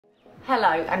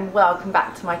Hello and welcome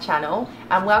back to my channel,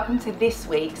 and welcome to this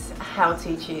week's How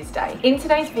To Tuesday. In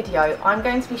today's video, I'm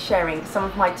going to be sharing some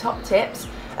of my top tips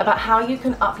about how you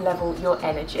can up-level your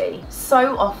energy.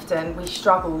 So often we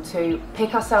struggle to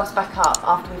pick ourselves back up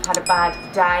after we've had a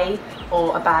bad day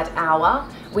or a bad hour.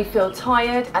 We feel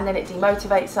tired and then it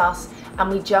demotivates us and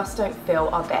we just don't feel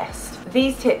our best.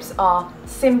 These tips are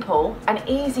simple and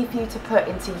easy for you to put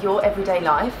into your everyday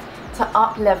life to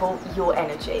up-level your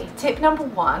energy. Tip number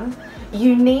one,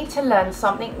 you need to learn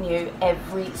something new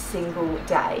every single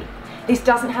day. This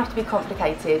doesn't have to be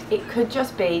complicated. It could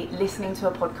just be listening to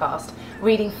a podcast,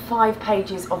 reading 5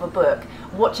 pages of a book,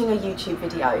 watching a YouTube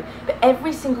video. But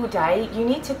every single day, you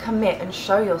need to commit and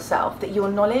show yourself that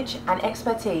your knowledge and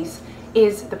expertise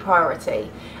is the priority.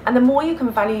 And the more you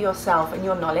can value yourself and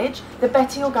your knowledge, the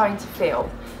better you're going to feel.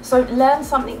 So learn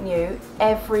something new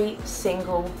every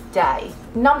single day.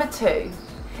 Number 2,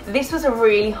 this was a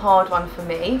really hard one for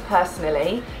me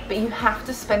personally, but you have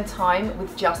to spend time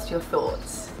with just your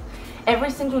thoughts.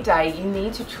 Every single day you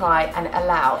need to try and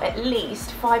allow at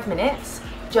least 5 minutes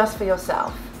just for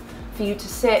yourself. For you to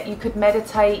sit, you could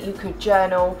meditate, you could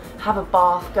journal, have a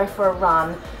bath, go for a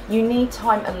run. You need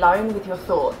time alone with your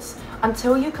thoughts.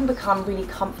 Until you can become really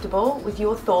comfortable with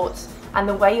your thoughts and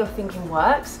the way your thinking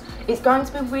works, it's going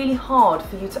to be really hard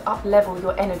for you to up-level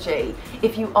your energy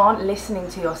if you aren't listening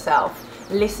to yourself,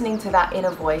 listening to that inner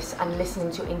voice and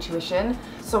listening to your intuition.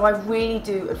 So I really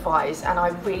do advise, and I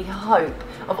really hope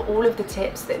of all of the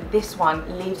tips, that this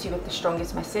one leaves you with the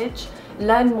strongest message.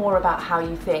 Learn more about how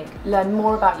you think, learn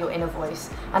more about your inner voice,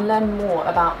 and learn more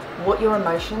about what your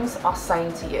emotions are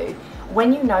saying to you.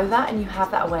 When you know that and you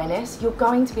have that awareness, you're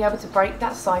going to be able to break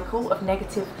that cycle of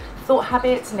negative thought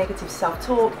habits, negative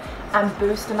self-talk, and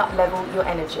boost and up-level your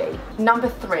energy. Number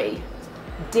 3,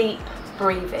 deep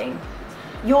breathing.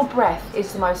 Your breath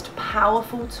is the most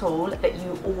powerful tool that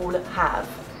you all have.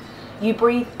 You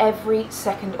breathe every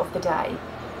second of the day,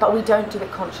 but we don't do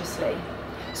it consciously.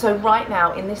 So right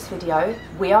now in this video,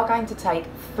 we are going to take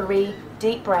 3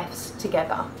 deep breaths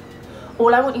together.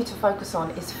 All I want you to focus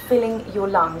on is filling your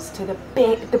lungs to the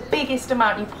biggest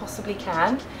amount you possibly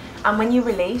can. And when you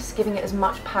release, giving it as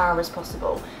much power as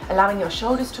possible, allowing your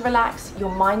shoulders to relax, your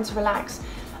mind to relax.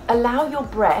 Allow your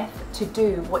breath to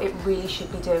do what it really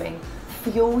should be doing.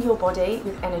 Fuel your body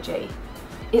with energy.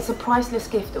 It's a priceless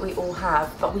gift that we all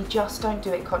have, but we just don't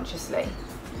do it consciously.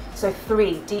 So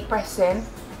 3 deep breaths in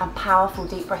and powerful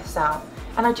deep breaths out.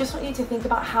 And I just want you to think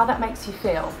about how that makes you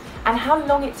feel and how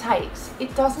long it takes.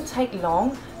 It doesn't take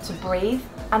long to breathe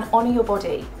and honour your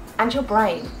body and your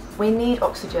brain. We need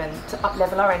oxygen to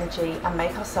up-level our energy and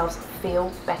make ourselves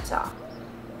feel better.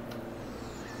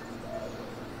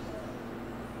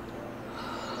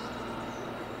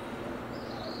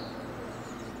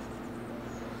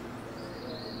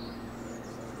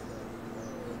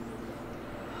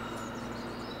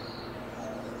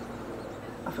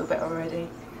 I feel better already.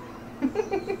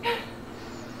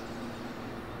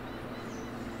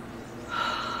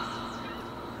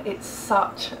 It's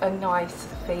such a nice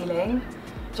feeling,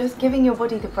 just giving your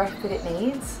body the breath that it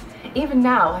needs. Even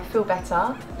now I feel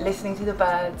better listening to the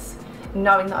birds,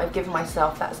 knowing that I've given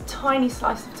myself that tiny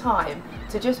slice of time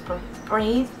to just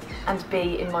breathe and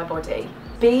be in my body.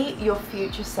 Be your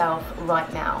future self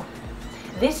right now.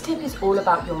 This tip is all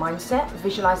about your mindset,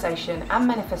 visualization and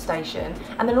manifestation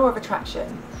and the law of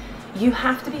attraction. You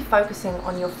have to be focusing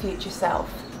on your future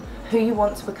self, who you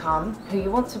want to become, who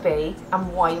you want to be,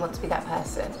 and why you want to be that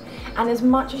person. And as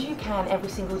much as you can every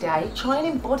single day, try and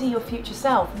embody your future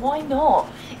self. Why not?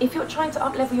 If you're trying to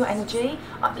up-level your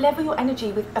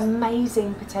energy with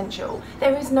amazing potential.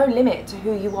 There is no limit to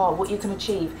who you are, what you can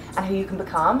achieve, and who you can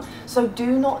become. So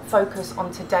do not focus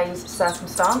on today's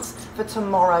circumstance for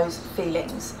tomorrow's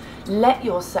feelings. Let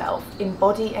yourself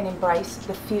embody and embrace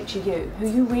the future you, who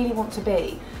you really want to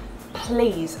be.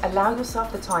 Please allow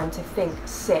yourself the time to think,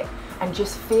 sit, and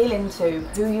just feel into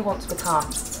who you want to become,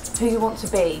 who you want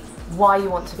to be, why you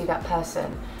want to be that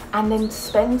person, and then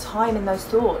spend time in those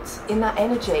thoughts, in that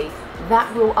energy.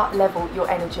 That will up-level your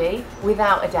energy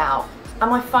without a doubt. And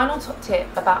my final top tip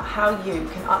about how you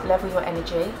can up-level your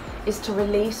energy is to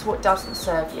release what doesn't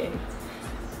serve you.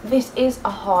 This is a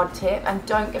hard tip, and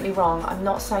don't get me wrong, I'm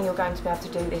not saying you're going to be able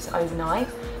to do this overnight,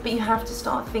 but you have to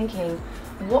start thinking,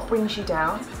 what brings you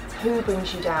down? Who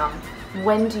brings you down?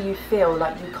 When do you feel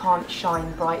like you can't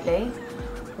shine brightly?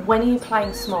 When are you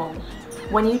playing small?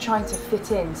 When are you trying to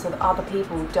fit in so that other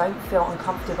people don't feel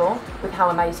uncomfortable with how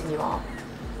amazing you are?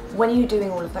 When are you doing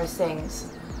all of those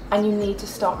things? And you need to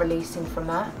start releasing from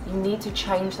that. You need to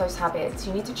change those habits.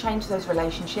 You need to change those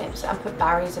relationships and put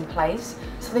barriers in place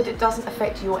so that it doesn't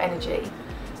affect your energy.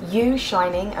 You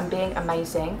shining and being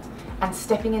amazing and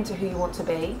stepping into who you want to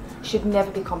be should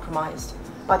never be compromised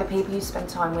by the people you spend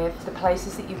time with, the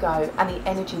places that you go, and the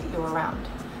energy that you're around.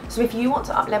 So if you want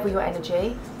to up-level your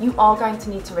energy, you are going to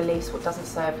need to release what doesn't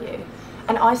serve you.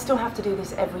 And I still have to do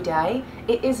this every day.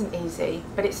 It isn't easy,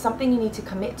 but it's something you need to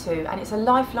commit to, and it's a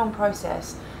lifelong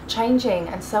process. Changing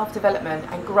and self-development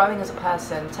and growing as a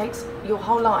person takes your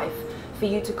whole life for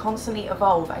you to constantly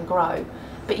evolve and grow,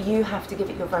 but you have to give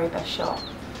it your very best shot.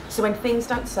 So when things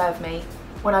don't serve me,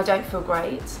 when I don't feel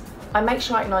great, I make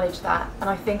sure I acknowledge that and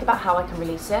I think about how I can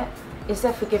release it. Is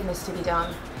there forgiveness to be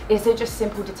done? Is there just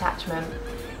simple detachment?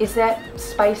 Is there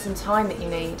space and time that you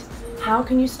need? How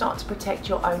can you start to protect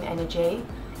your own energy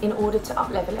in order to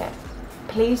up-level it?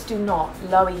 Please do not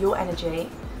lower your energy,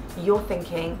 your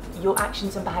thinking, your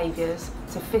actions and behaviours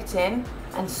to fit in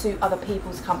and suit other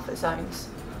people's comfort zones.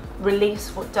 Release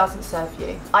what doesn't serve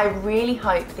you. I really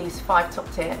hope these 5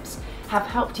 top tips have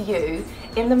helped you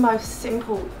in the most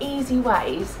simple, easy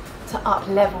ways to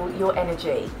up-level your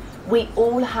energy. We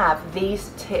all have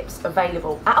these tips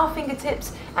available at our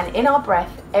fingertips and in our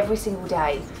breath every single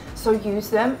day. So use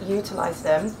them, utilise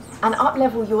them, and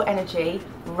up-level your energy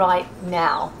right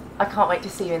now. I can't wait to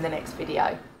see you in the next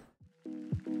video.